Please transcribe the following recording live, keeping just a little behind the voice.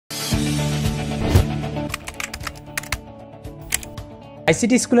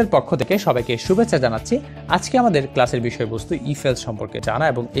ICT স্কুলের পক্ষ থেকে সবাইকে শুভেচ্ছা জানাচ্ছি। আজকে আমাদের ক্লাসের বিষয়বস্তু ইফ এলস সম্পর্কে জানা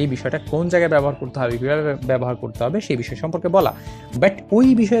এবং এই বিষয়টা কোন জায়গায় ব্যবহার করতে হবে, কীভাবে ব্যবহার করতে হবে সেই বিষয় সম্পর্কে বলা। বাট ওই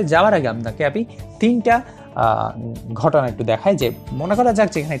বিষয়ে যাওয়ার আগে আপনাকে আমি তিনটা ঘটনা একটু দেখাই। যে মনে করা যাক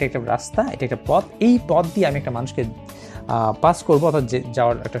যেখানে এটা একটা রাস্তা, এটা একটা পথ, এই পথ দিয়ে আমি একটা মানুষকে পাস করবো অর্থাৎ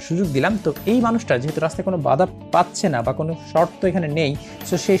যাওয়ার একটা সুযোগ দিলাম। তো এই মানুষটা যেহেতু রাস্তায় কোনো বাধা পাচ্ছে না বা কোনো শর্ত এখানে নেই,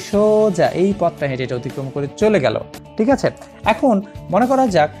 সো সে সোজা এই পথটা হেঁটে এটা অতিক্রম করে চলে গেল। ঠিক আছে, এখন মনে করা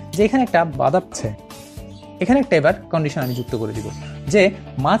যাক যে এখানে একটা বাধা আছে, এখানে একটা এবার কন্ডিশন আমি যুক্ত করে দিব যে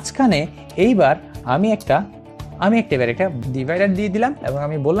মাঝখানে এইবার আমি একটা এবার একটা ডিভাইডার দিয়ে দিলাম এবং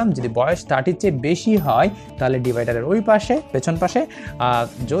আমি বললাম যদি বয়স 30-র চেয়ে বেশি হয় তাহলে ডিভাইডারের ওই পাশে, পেছন পাশে,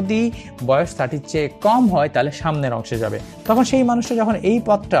 যদি বয়স 30-র চেয়ে কম হয় তাহলে সামনের অংশে যাবে। তখন সেই মানুষটা যখন এই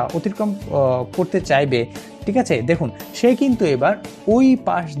পথটা অতিক্রম করতে চাইবে, ঠিক আছে, দেখুন সে কিন্তু এবার ওই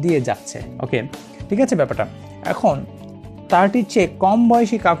পাশ দিয়ে যাচ্ছে। ওকে, ঠিক আছে ব্যাপারটা। এখন 30-র চেয়ে কম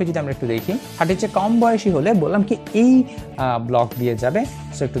বয়সী কাউকে যদি আমরা একটু দেখি, 30-র চেয়ে কম বয়সী হলে বললাম কি এই ব্লক দিয়ে যাবে।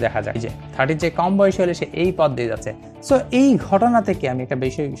 সো একটু দেখা যায় যে 30-র চেয়ে কম বয়সী হলে সে এই পথ দিয়ে যাচ্ছে। সো এই ঘটনা থেকে আমি একটা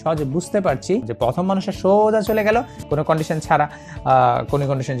বিষয় সহজে বুঝতে পারছি যে প্রথম মানুষটা সোজা চলে গেল কোনো কন্ডিশন ছাড়া, কোনো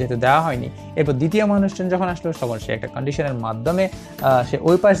কন্ডিশন যেহেতু দেওয়া হয়নি। এরপর দ্বিতীয় মানুষজন যখন আসলো তখন সে একটা কন্ডিশনের মাধ্যমে সে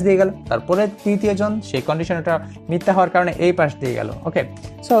ওই পাশ দিয়ে গেল। তারপরে তৃতীয় জন সেই কন্ডিশনটা মিথ্যা হওয়ার কারণে এই পাশ দিয়ে গেল। ওকে,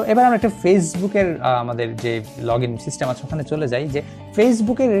 সো এবার আমরা একটা ফেসবুকের আমাদের যে লগ ইন সিস্টেম আছে ওখানে চলে যাই। যে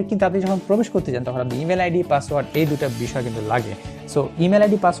ফেসবুকের কিন্তু আপনি যখন প্রবেশ করতে যান তখন আপনি ইমেল আইডি, পাসওয়ার্ড এই দুটো বিষয় কিন্তু লাগে। সো ইমেল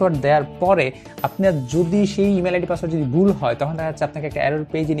আইডি পাসওয়ার্ড দেওয়ার পরে আপনার যদি সেই ইমেল আইডি পাসওয়ার্ড যদি ভুল হয় তখন দেখা যাচ্ছে আপনাকে একটা এরর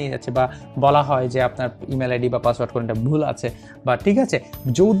পেজে নিয়ে যাচ্ছে বা বলা হয় যে আপনার ইমেল আইডি বা পাসওয়ার্ড কোনটা ভুল আছে। বা ঠিক আছে,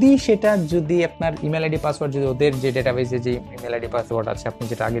 যদি আপনার ইমেল আইডি পাসওয়ার্ড যদি ওদের যে ডেটাবেসে যে ইমেল আইডি পাসওয়ার্ড আছে আপনি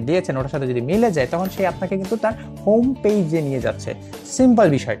যেটা আগে দিয়েছেন ওটার সাথে যদি মিলে যায় তখন সে আপনাকে কিন্তু তার হোম পেজে নিয়ে যাচ্ছে। সিম্পল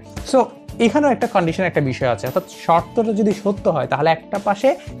বিষয়। সো এখানেও একটা কন্ডিশন, একটা বিষয় আছে, অর্থাৎ শর্তটা যদি সত্য হয় তাহলে একটা পাশে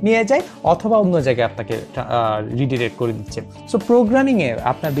নিয়ে যায় অথবা অন্য জায়গায় আপনাকে রিডিরেক্ট করে দিচ্ছে। সো প্রোগ্রামিংয়ে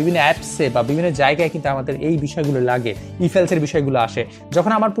আপনার বিভিন্ন অ্যাপসে বা বিভিন্ন জায়গায় কিন্তু আমাদের এই বিষয়গুলো লাগে, ইফেলসের বিষয়গুলো আসে।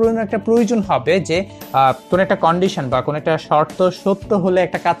 যখন আমার একটা প্রয়োজন হবে যে কোনো একটা কন্ডিশন বা কোনো একটা শর্ত সত্য হলে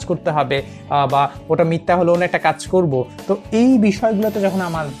একটা কাজ করতে হবে বা ওটা মিথ্যা হলে অন্য একটা কাজ করব, তো এই বিষয়গুলোতে যখন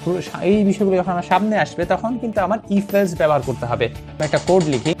আমার সামনে আসবে তখন কিন্তু আমার ইফেলস ব্যবহার করতে হবে। একটা কোড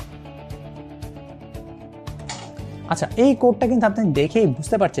লিখি। আচ্ছা, এই কোডটা কিন্তু আপনি দেখেই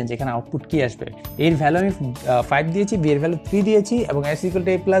বুঝতে পারছেন যে এখানে আউটপুট কি আসবে। এর ভ্যালু আমি 5 দিয়েছি, বি এর ভ্যালু 3 দিয়েছি এবং s =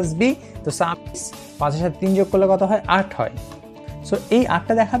 a + b। তো সাম 5 এর সাথে 3 যোগ করলে কত হয়? 8 হয়। সো এই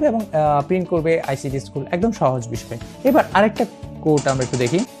 8টা দেখাবে এবং প্রিন্ট করবে আইসিটি স্কুল। একদম সহজ বিষয়। এবার আরেকটা কোড আমরা একটু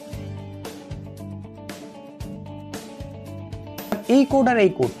দেখি। এই কোড আর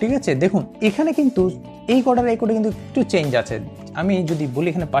এই কোড, ঠিক আছে, দেখুন এখানে কিন্তু এই কোড আর এই কোডে কিন্তু একটু চেঞ্জ আছে। আমি যদি বলি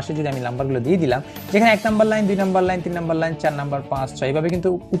এখানে পাশে যদি আমি নাম্বারগুলো দিয়ে দিলাম, যেখানে 1 number line, 2 number line, 3 number line, 4 number, 5, 6 এইভাবে কিন্তু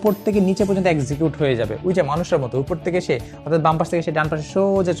উপর থেকে নিচে পর্যন্ত এক্সিকিউট হয়ে যাবে। ওই যে মানুষের মতো উপর থেকে সে অর্থাৎ বাম পাশ থেকে সে ডান পাশে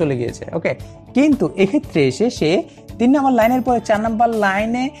সোজা চলে গিয়েছে। ওকে, কিন্তু এক্ষেত্রে এসে সে 3 নাম্বার লাইনের পরে 4 নাম্বার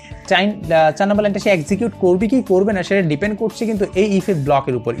লাইনটা সে এক্সিকিউট করবে কি করবে না সেটা ডিপেন্ড করছে কিন্তু এই ইফের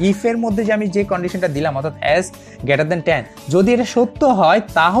ব্লকের উপর। ইফের মধ্যে যে আমি যে কন্ডিশনটা দিলাম অর্থাৎ s > 10, যদি এটা সত্য হয়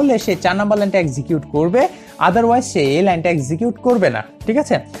তাহলে সে 4 নাম্বার লাইনটা এক্সিকিউট করবে, আদারওয়াইজ সে এই লাইনটা এক্সিকিউট করবে না। ঠিক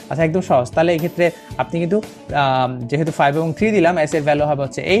আছে, আচ্ছা একদম সহজ। তাহলে এই ক্ষেত্রে আপনি কিন্তু যেহেতু 5 এবং 3 দিলাম, s এর ভ্যালু হবে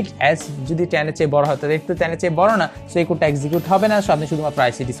হচ্ছে 8। s যদি 10 এর চেয়ে বড় হয় তাহলে একটু 10 এর চেয়ে বড় না, সো এই কোডটা এক্সিকিউট হবে না। সো আপনি শুধুমাত্র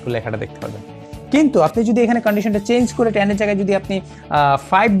আইসিটি স্কুল লেখাটা দেখতে পারবেন। কিন্তু আপনি যদি এখানে কন্ডিশনটা চেঞ্জ করে 10 এর জায়গায় যদি আপনি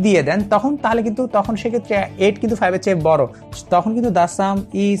 5 দিয়ে দেন তাহলে কিন্তু তখন সেক্ষেত্রে 8 কিন্তু 5 এর চেয়ে বড়, তখন কিন্তু দ্য সাম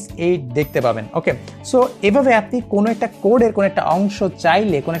ইজ 8 দেখতে পাবেন। ওকে, সো এভাবে আপনি কোনো একটা কোডের কোনো একটা অংশ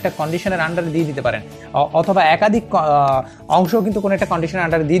চাইলে কোনো একটা কন্ডিশনের আন্ডারে দিয়ে দিতে পারেন, অথবা একাধিক অংশ কিন্তু কোনো একটা কন্ডিশনের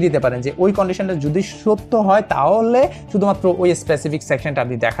আন্ডারে দিয়ে দিতে পারেন যে ওই কন্ডিশনটা যদি সত্য হয় তাহলে শুধুমাত্র ওই স্পেসিফিক সেকশনটা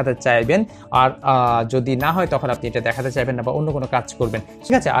আপনি দেখাতে চাইবেন, আর যদি না হয় তখন আপনি এটা দেখাতে চাইবেন না বা অন্য কোনো কাজ করবেন।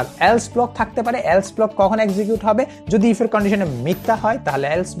 ঠিক আছে, আর এলস ব্লক থাকতে পারে। এলস ব্লক কখন এক্সিকিউট হবে? যদি ইফের কন্ডিশনে মিথ্যা হয় তাহলে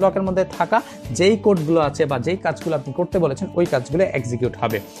এলস ব্লকের মধ্যে থাকা যেই কোডগুলো আছে বা যেই কাজগুলো আপনি করতে বলেছেন ওই কাজগুলো এক্সিকিউট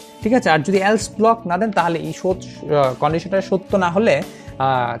হবে। ঠিক আছে, আর যদি এলস ব্লক না দেন তাহলে এই কন্ডিশনটা সত্য না হলে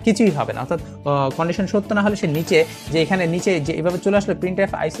কিছুই হবে না। অর্থাৎ কন্ডিশন সত্য না হলে সে নিচে যে এখানে নিচে যে এভাবে চলে আসলে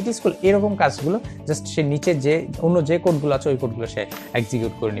printf আইসিটি স্কুল এরকম কাজগুলো জাস্ট সে নিচে যে অন্য যে কোডগুলো আছে ওই কোডগুলো সে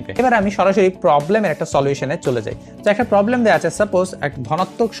এক্সিকিউট করে নেবে। এবার আমি সরাসরি প্রবলেমের একটা সলিউশনে চলে যাই। তো একটা প্রবলেম দেওয়া আছে, সাপোজ এক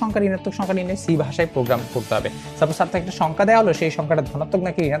ধনাত্মক সংখ্যা ঋণাত্মক সংখ্যা নিয়ে সি ভাষায় প্রোগ্রাম করতে হবে। সাপোজ আপনার একটা সংখ্যা দেওয়া হলো, সেই সংখ্যাটা ধনাত্মক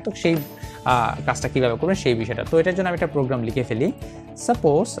নাকি ঋণাত্মক সেই কাজটা কীভাবে করবেন সেই বিষয়টা। তো এটার জন্য আমি একটা প্রোগ্রাম লিখে ফেলি।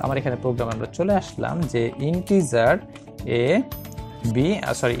 সাপোজ আমার এখানে প্রোগ্রাম আমরা চলে আসলাম যে ইন্টিজার এ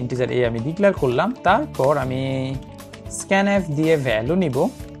আমি ডিক্লেয়ার করলাম, তারপর আমি scanf দিয়ে ভ্যালু নিব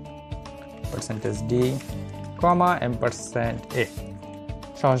 %d, %a।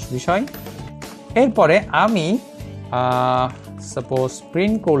 সহজ বিষয়। এরপরে আমি সাপোজ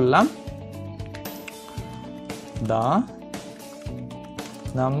প্রিন্ট করলাম the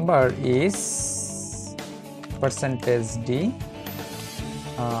number is %d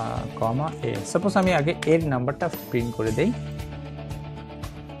comma a। Suppose আমি আগে এর নাম্বারটা প্রিন্ট করে দেই।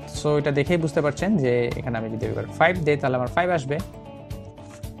 সো এটা দেখেই বুঝতে পারছেন যে এখানে আমি যদি এবার 5 দেই তাহলে আমার 5 আসবে।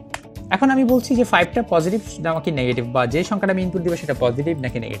 এখন আমি বলছি যে 5টা পজিটিভ নাকি নেগেটিভ, বা যে সংখ্যাটা আমি ইনপুট দিব সেটা পজিটিভ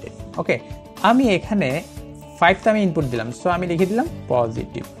নাকি নেগেটিভ। ওকে, আমি এখানে 5টা আমি ইনপুট দিলাম, সো আমি লিখে দিলাম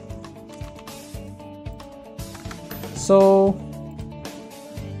পজিটিভ। সো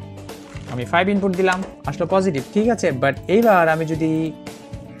আমি 5 ইনপুট দিলাম, আসলে পজিটিভ, ঠিক আছে। বাট এইবার আমি যদি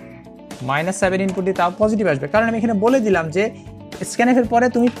 -7 ইনপুট দিই তাও পজিটিভ আসবে, কারণ আমি এখানে বলে দিলাম যে স্ক্যানএফ এর পরে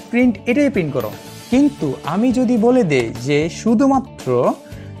তুমি প্রিন্ট এটাই প্রিন্ট করো। কিন্তু আমি যদি বলে দেই যে শুধুমাত্র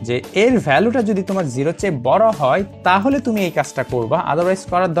যে এর ভ্যালুটা যদি তোমার 0 চেয়ে বড় হয় তাহলে তুমি এই কাজটা করবা, আদারওয়াইজ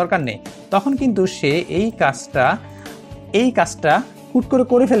করার দরকার নেই, তখন কিন্তু সে এই কাজটা হুট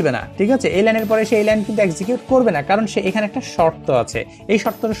করে ফেলবে না, ঠিক আছে। এই লাইনের পরে সে এই লাইন কিন্তু এক্সিকিউট করবে না, কারণ সে এখানে একটা শর্ত আছে, এই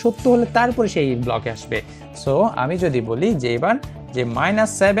শর্তটা সত্য হলে তারপরে সেই ব্লকে আসবে। সো আমি যদি বলি যে এবার যে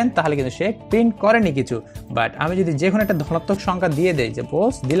 -7 তাহলে কিন্তু সে প্রিন্ট করেনি কিছু, বাট আমি যদি যে কোনো একটা ধনাত্মক সংখ্যা দিয়ে দেই, যে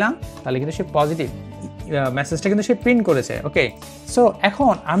পোস্ট দিলাম, তাহলে কিন্তু সে পজিটিভ মেসেজটা কিন্তু সে প্রিন্ট করেছে। ওকে, সো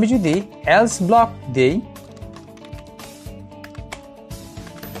এখন আমি যদি এলস ব্লক দেই,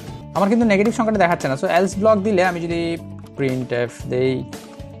 আমার কিন্তু নেগেটিভ সংখ্যাটা দেখাচ্ছে না। সো এলস ব্লক দিলে আমি যদি printf দেই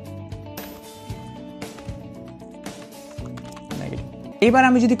নেগেটিভ, এবার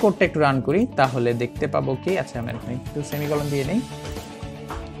আমি যদি কোডটা একটু রান করি তাহলে দেখতে পাবো কি, আচ্ছা আমি একটু সেমিকোলন দিয়ে নেই।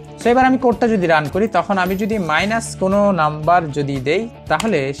 সো এবার আমি কোডটা যদি রান করি তখন আমি যদি মাইনাস কোনো নাম্বার যদি দেই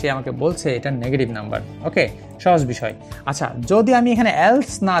তাহলে সে আমাকে বলছে এটা নেগেটিভ নাম্বার। ওকে, সহজ বিষয়। আচ্ছা, যদি আমি এখানে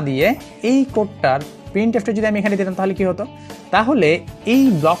এলস না দিয়ে এই কোডটার প্রিন্টএফটা যদি আমি এখানে দিতাম তাহলে কি হতো, তাহলে এই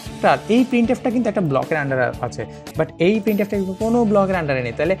ব্লকটার এই প্রিন্টএফটা কিন্তু একটা ব্লকের আন্ডারে আছে, বাট এই প্রিন্টএফটা কিন্তু কোনো ব্লকের আন্ডারে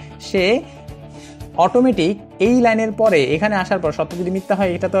নেই, তাহলে সে অটোমেটিক এই লাইনের পরে এখানে আসার পর সত্য যদি মিথ্যা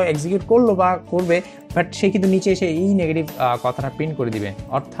হয় এটা তো এক্সিকিউট করলো বা করবে, বাট সে কিন্তু নিচে এসে এই নেগেটিভ কথাটা প্রিন্ট করে দিবে।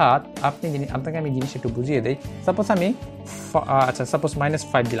 অর্থাৎ আপনাকে আমি জিনিসটা একটু বুঝিয়ে দিই। সাপোজ আমি সাপোজ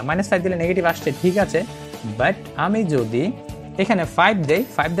 -5 দিলাম, -5 দিলে নেগেটিভ আসছে, ঠিক আছে। বাট আমি যদি এখানে 5 দেই,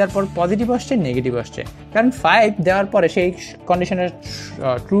 5 দেওয়ার পর পজিটিভ আসছে, নেগেটিভ আসছে, কারণ 5 দেওয়ার পরে সেই কন্ডিশনের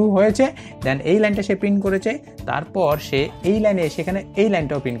ট্রু হয়েছে, দেন এই লাইনটা সে প্রিন্ট করেছে, তারপর সে এই লাইনে সেখানে এই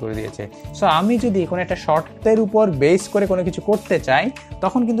লাইনটাও প্রিন্ট করে দিয়েছে। সো আমি যদি কোনো একটা শর্তের উপর বেস করে কোনো কিছু করতে চাই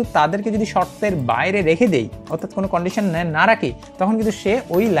তখন কিন্তু তাদেরকে যদি শর্তের বাইরে রেখে দেই, অর্থাৎ কোনো কন্ডিশন না রাখি, তখন কিন্তু সে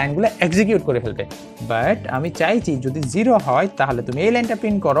ওই লাইনগুলো এক্সিকিউট করে ফেলবে। বাট আমি চাইছি যদি 0 হয় তাহলে তুমি এই লাইনটা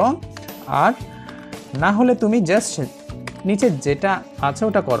প্রিন্ট করো, আর না হলে তুমি জাস্ট নিচে যেটা আছে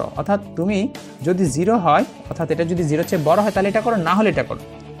ওটা করো। অর্থাৎ তুমি যদি 0 হয়, অর্থাৎ এটা যদি 0 চেয়ে বড় হয় তাহলে এটা করো, না হলে এটা করো।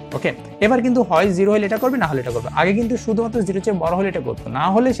 ওকে, এবার কিন্তু হয় 0 হলে এটা করবে, না হলে এটা করবে। আগে কিন্তু শুধুমাত্র 0 চেয়ে বড় হলে এটা করতো, না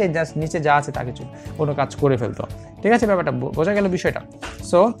হলে সে জাস্ট নিচে যা আছে তা কিছু কোনো কাজ করে ফেলতো, ঠিক আছে। ব্যাপারটা বোঝা গেল বিষয়টা।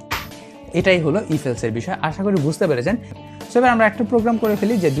 সো এটাই হলো ইফ এলস এর বিষয়, আশা করি বুঝতে পেরেছেন। সো এবার আমরা একটা প্রোগ্রাম করে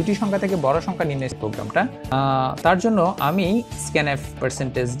ফেলি যে দুটি সংখ্যা থেকে বড় সংখ্যা নির্ণয় প্রোগ্রামটা। তার জন্য আমি স্ক্যানএফ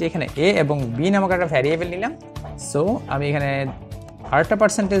 %d এখানে a এবং b নামক একটা ভ্যারিয়েবল নিলাম। সো আমি এখানে আরেকটা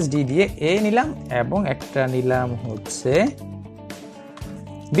 %d দিয়ে a নিলাম এবং একটা নিলাম হচ্ছে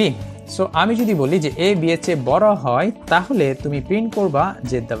b। সো আমি যদি বলি যে a b এর চেয়ে বড় হয় তাহলে তুমি প্রিন্ট করবা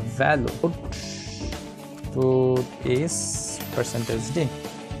যে দ্য ভ্যালু ইজ %d,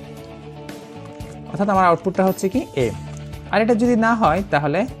 অর্থাৎ আমার আউটপুটটা হচ্ছে কি a। আর এটা যদি না হয়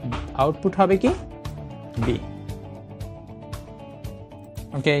তাহলে আউটপুট হবে কি b।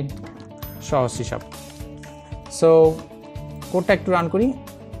 ওকে, সহজ হিসাব। সো কোডটা একটু রান করি।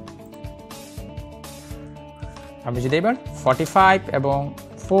 আমি যদি এবার 45 এবং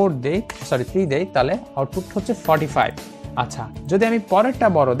 3 দেই তাহলে আউটপুট হচ্ছে 45। আচ্ছা, যদি আমি পরেরটা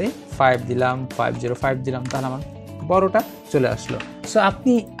বড় দেই, 5 দিলাম, 505 দিলাম, তাহলে আমার বড়টা চলে আসলো। সো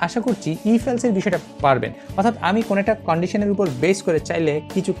আপনি আশা করছি ইফ এলস এর বিষয়টা পারবেন, অর্থাৎ আমি কোনো একটা কন্ডিশনের উপর বেস করে চাইলে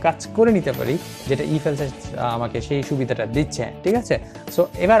কিছু কাজ করে নিতে পারি যেটা ইফ এলস আমাকে সেই সুবিধাটা দিচ্ছে, ঠিক আছে। সো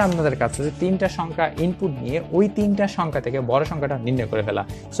এবার আপনাদের কাছে হচ্ছে 3টা সংখ্যা ইনপুট নিয়ে ওই 3টা সংখ্যা থেকে বড় সংখ্যাটা নির্ণয় করে ফেলা।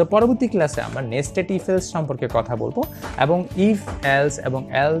 সো পরবর্তী ক্লাসে আমরা নেস্টেড ইফ এলস সম্পর্কে কথা বলবো এবং ইফ এলস এবং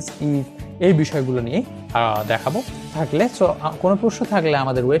এলস ইফ এই বিষয়গুলো নিয়ে দেখাবো। থাকলে সো কোনো প্রশ্ন থাকলে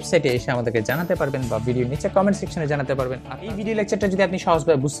আমাদের ওয়েবসাইটে এসে আমাদেরকে জানাতে পারবেন বা ভিডিও নিচে কমেন্ট সেকশনে জানাতে পারবেন। আর এই ভিডিও লেকচারটা যদি আপনি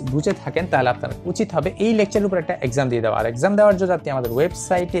সহজভাবে বুঝে থাকেন তাহলে আপনার উচিত হবে এই লেকচারের উপর একটা এক্সাম দিয়ে দেওয়া। আর এক্সাম দেওয়ার জন্য আপনি আমাদের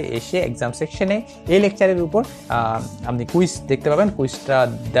ওয়েবসাইটে এসে এক্সাম সেকশনে এই লেকচারের উপর আপনি কুইজ দেখতে পাবেন। কুইজটা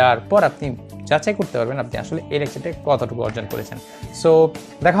দেওয়ার পর আপনি যাচাই করতে পারবেন আপনি আসলে এই লেকচারটা কতটুকু অর্জন করেছেন। সো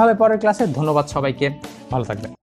দেখা হবে পরের ক্লাসে। ধন্যবাদ সবাইকে, ভালো থাকবেন।